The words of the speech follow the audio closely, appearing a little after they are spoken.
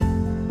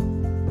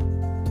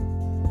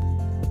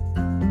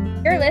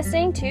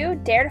listening to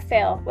Dare to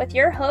Fail with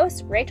your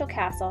host, Rachel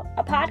Castle,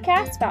 a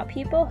podcast about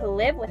people who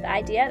live with the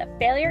idea that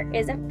failure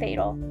isn't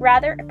fatal,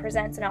 rather it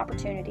presents an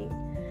opportunity.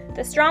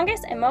 The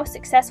strongest and most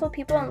successful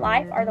people in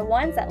life are the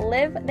ones that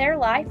live their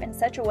life in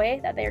such a way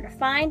that they are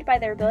defined by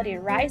their ability to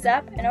rise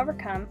up and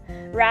overcome,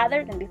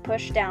 rather than be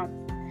pushed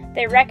down.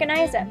 They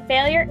recognize that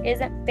failure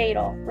isn't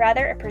fatal,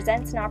 rather it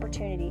presents an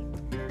opportunity.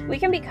 We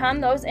can become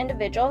those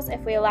individuals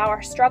if we allow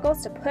our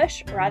struggles to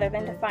push rather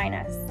than define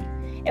us.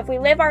 If we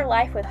live our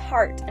life with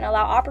heart and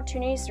allow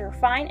opportunities to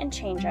refine and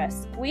change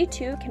us, we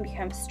too can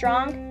become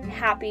strong,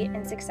 happy,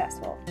 and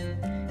successful.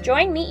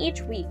 Join me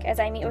each week as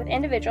I meet with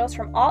individuals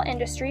from all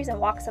industries and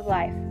walks of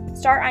life.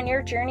 Start on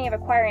your journey of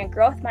acquiring a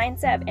growth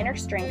mindset of inner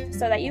strength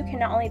so that you can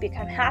not only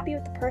become happy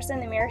with the person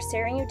in the mirror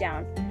staring you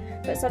down,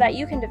 but so that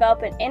you can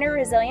develop an inner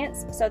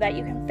resilience so that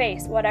you can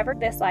face whatever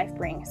this life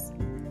brings.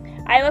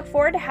 I look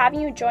forward to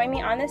having you join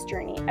me on this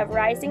journey of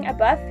rising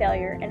above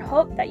failure and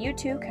hope that you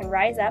too can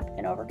rise up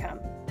and overcome.